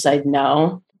that people said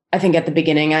no. I think at the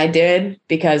beginning I did,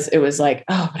 because it was like,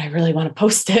 oh, but I really want to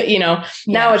post it.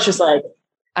 Now it's just like,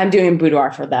 I'm doing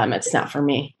Boudoir for them. It's not for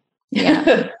me.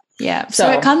 Yeah. Yeah. So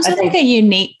it comes with like a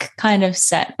unique kind of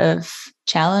set of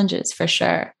challenges for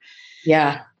sure.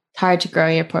 Yeah. It's hard to grow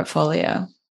your portfolio.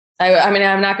 I mean,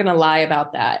 I'm not going to lie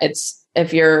about that.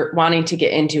 If you're wanting to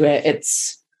get into it,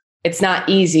 it's not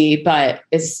easy, but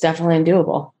it's definitely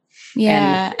doable.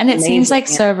 Yeah. And it seems like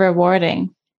so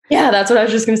rewarding. Yeah. That's what I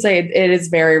was just going to say. It is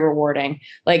very rewarding.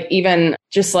 Like, even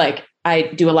just like I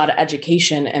do a lot of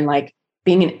education, and like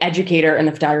being an educator in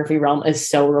the photography realm is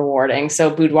so rewarding. So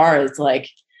Boudoir is like,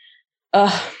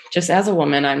 just as a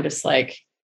woman, I'm just like,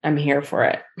 I'm here for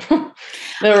it.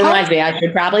 That reminds me, I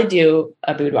should probably do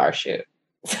a Boudoir shoot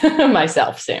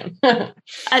myself soon.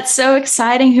 That's so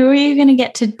exciting. Who are you going to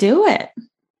get to do it?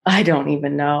 I don't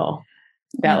even know.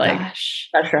 That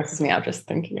stresses me out just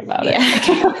thinking about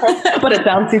it. But it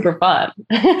sounds super fun.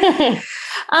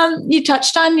 You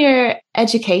touched on your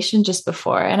education just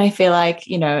before, and I feel like,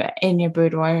 in your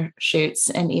boudoir shoots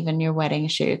and even your wedding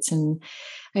shoots, and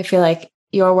I feel like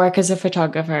your work as a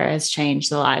photographer has changed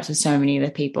the lives of so many of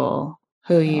the people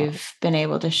who you've been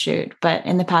able to shoot. But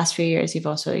in the past few years, you've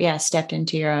also, stepped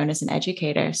into your own as an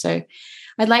educator. So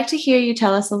I'd like to hear you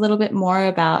tell us a little bit more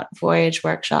about Voyage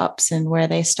workshops and where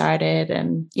they started,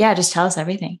 and just tell us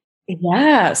everything.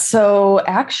 Yeah. So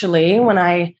actually, when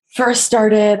I first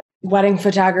started wedding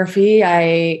photography,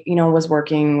 I, was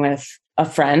working with a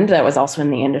friend that was also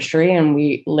in the industry, and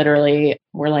we literally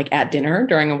were like at dinner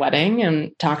during a wedding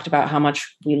and talked about how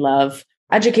much we love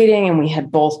educating. And we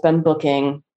had both been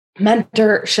booking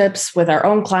mentorships with our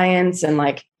own clients. And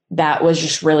like, that was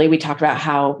just really, we talked about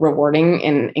how rewarding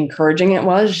and encouraging it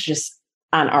was just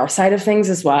on our side of things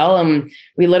as well. And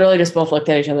we literally just both looked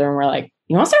at each other and we're like,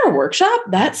 you want to start a workshop?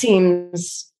 That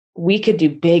seems we could do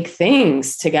big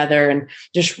things together and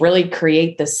just really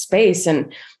create this space.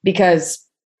 And because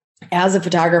as a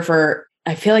photographer,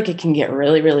 I feel like it can get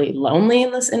really, really lonely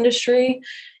in this industry.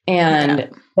 And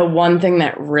the one thing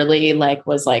that really like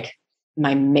was like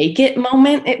my make it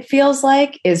moment, it feels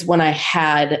like, is when I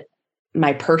had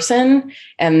my person,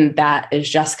 and that is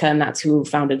Jessica, and that's who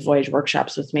founded Voyage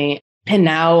Workshops with me. And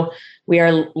now we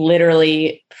are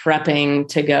literally prepping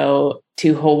to go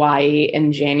to Hawaii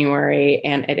in January.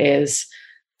 And it is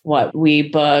what we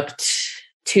booked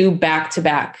 2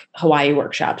 back-to-back Hawaii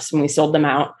workshops and we sold them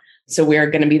out. So we are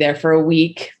going to be there for a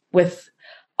week with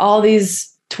all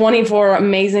these 24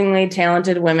 amazingly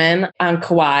talented women on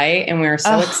Kauai. And we are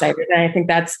so excited. And I think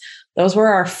those were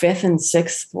our 5th and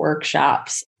 6th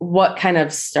workshops. What kind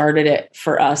of started it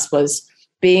for us was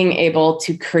being able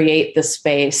to create the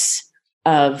space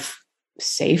of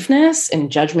safeness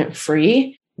and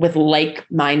judgment-free with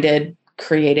like-minded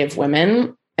creative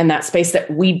women, and that space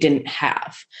that we didn't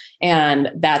have.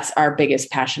 And that's our biggest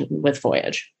passion with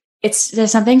Voyage.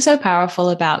 There's something so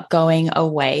powerful about going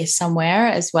away somewhere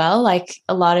as well. Like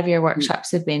a lot of your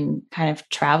workshops have been kind of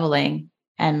traveling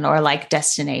or like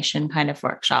destination kind of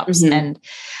workshops. Mm-hmm. And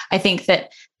I think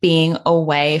that being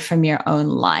away from your own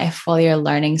life while you're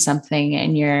learning something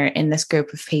and you're in this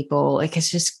group of people, like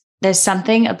it's just, there's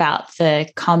something about the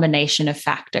combination of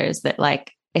factors that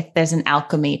like, if there's an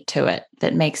alchemy to it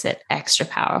that makes it extra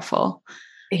powerful.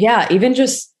 Yeah. Even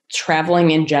just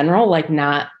traveling in general, like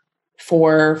not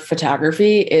for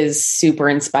photography, is super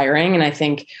inspiring. And I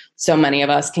think so many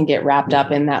of us can get wrapped up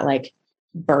in that like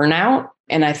burnout.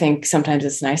 And I think sometimes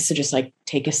it's nice to just like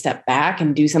take a step back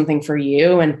and do something for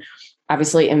you, and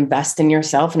obviously invest in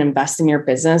yourself and invest in your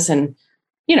business. And,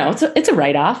 you know, it's a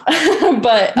write-off,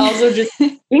 but also just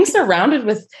being surrounded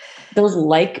with those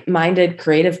like-minded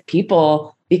creative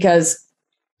people, because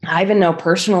I even know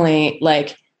personally,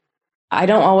 like, I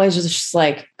don't always just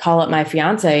like call up my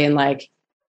fiance and like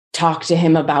talk to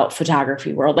him about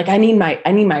photography world. Like I need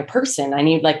my person. I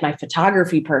need like my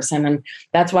photography person. And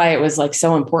that's why it was like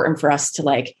so important for us to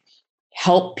like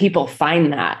help people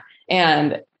find that.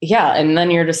 And yeah. And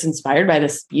then you're just inspired by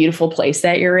this beautiful place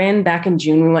that you're in. Back in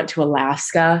June, we went to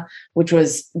Alaska, which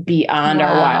was beyond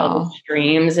our wildest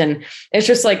dreams. And it's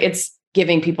just like, it's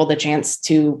giving people the chance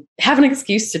to have an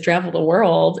excuse to travel the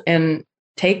world and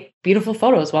take beautiful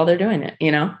photos while they're doing it,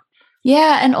 you know?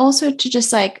 Yeah. And also to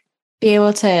just like be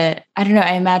able to, I don't know,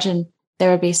 I imagine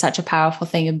there would be such a powerful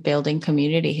thing of building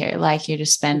community here. Like you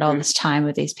just spend all this time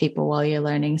with these people while you're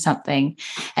learning something.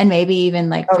 And maybe even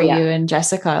like you and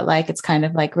Jessica, like it's kind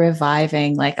of like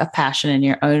reviving like a passion in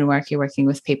your own work. You're working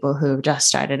with people who have just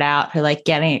started out, who are like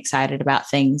getting excited about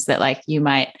things that like you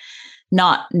might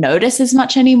not notice as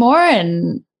much anymore.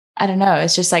 And I don't know,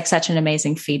 it's just like such an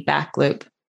amazing feedback loop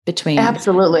between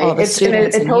absolutely all the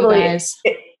students and you guys.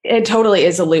 It totally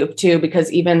is a loop too,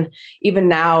 because even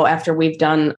now, after we've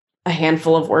done a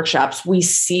handful of workshops, we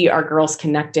see our girls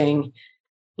connecting.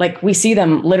 Like we see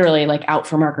them literally like out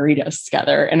for margaritas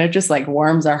together, and it just like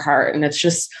warms our heart. And it's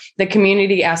just, the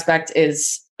community aspect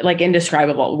is like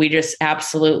indescribable. We just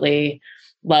absolutely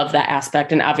love that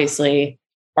aspect. And obviously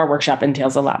our workshop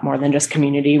entails a lot more than just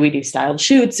community. We do styled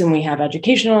shoots and we have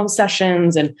educational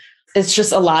sessions, and it's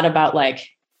just a lot about like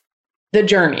the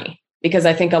journey, because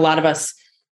I think a lot of us,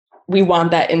 we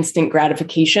want that instant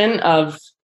gratification of,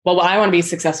 well, I want to be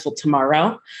successful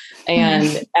tomorrow.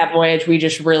 And at Voyage, we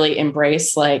just really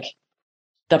embrace like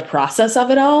the process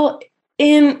of it all.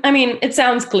 I mean, it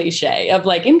sounds cliche of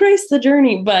like embrace the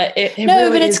journey, but but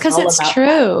it's because it's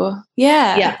true. That.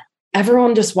 Yeah. Yeah.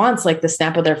 Everyone just wants like the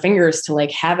snap of their fingers to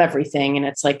like have everything. And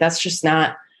it's like, that's just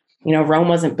not, you know, Rome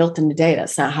wasn't built in a day.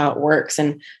 That's not how it works.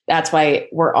 And that's why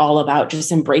we're all about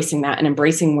just embracing that and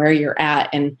embracing where you're at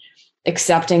and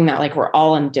accepting that like we're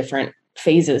all in different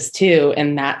phases too.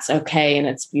 And that's okay. And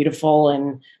it's beautiful.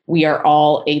 And we are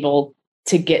all able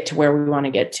to get to where we want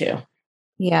to get to.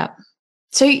 Yeah.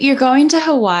 So you're going to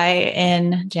Hawaii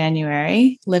in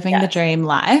January, living the dream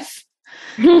life.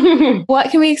 What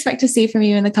can we expect to see from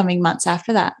you in the coming months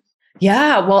after that?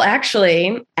 Yeah, well,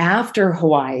 actually, after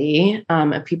Hawaii,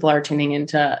 if people are tuning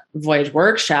into Voyage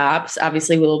Workshops,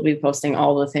 obviously we'll be posting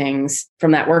all the things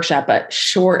from that workshop. But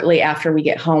shortly after we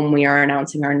get home, we are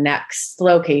announcing our next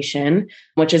location,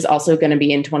 which is also going to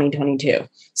be in 2022.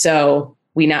 So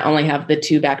we not only have the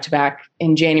 2 back-to-back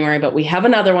in January, but we have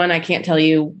another one. I can't tell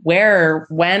you where or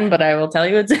when, but I will tell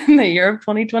you it's in the year of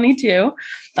 2022.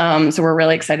 So we're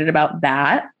really excited about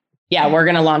that. Yeah, we're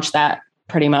going to launch that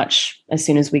pretty much as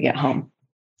soon as we get home.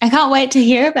 I can't wait to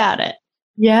hear about it.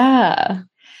 Yeah.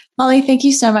 Molly, thank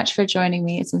you so much for joining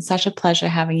me. It's been such a pleasure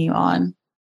having you on.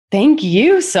 Thank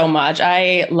you so much.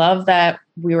 I love that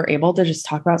we were able to just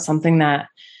talk about something that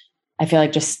I feel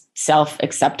like just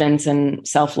self-acceptance and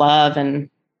self-love and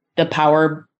the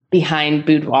power behind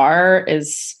Boudoir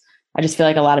is, I just feel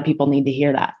like a lot of people need to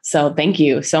hear that. So thank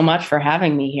you so much for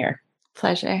having me here.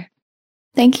 Pleasure.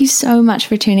 Thank you so much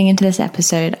for tuning into this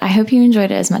episode. I hope you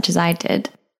enjoyed it as much as I did.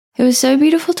 It was so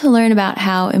beautiful to learn about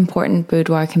how important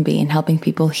Boudoir can be in helping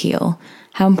people heal,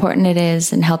 how important it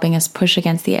is in helping us push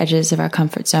against the edges of our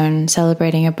comfort zone,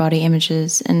 celebrating our body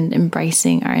images, and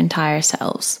embracing our entire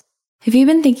selves. If you've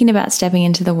been thinking about stepping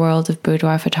into the world of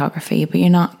boudoir photography, but you're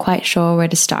not quite sure where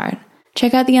to start,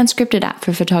 check out the Unscripted app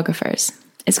for photographers.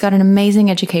 It's got an amazing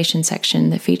education section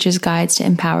that features guides to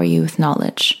empower you with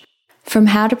knowledge. From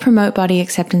how to promote body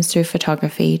acceptance through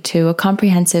photography to a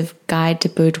comprehensive guide to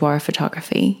boudoir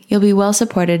photography, you'll be well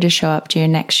supported to show up to your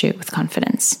next shoot with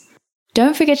confidence.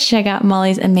 Don't forget to check out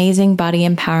Molly's amazing body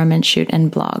empowerment shoot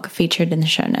and blog featured in the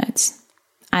show notes.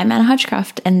 I'm Anna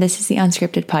Hodgecroft, and this is the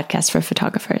Unscripted podcast for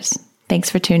photographers. Thanks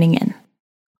for tuning in.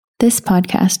 This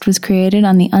podcast was created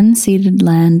on the unceded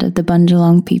land of the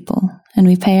Bundjalung people, and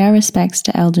we pay our respects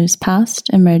to elders past,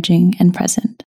 emerging, and present.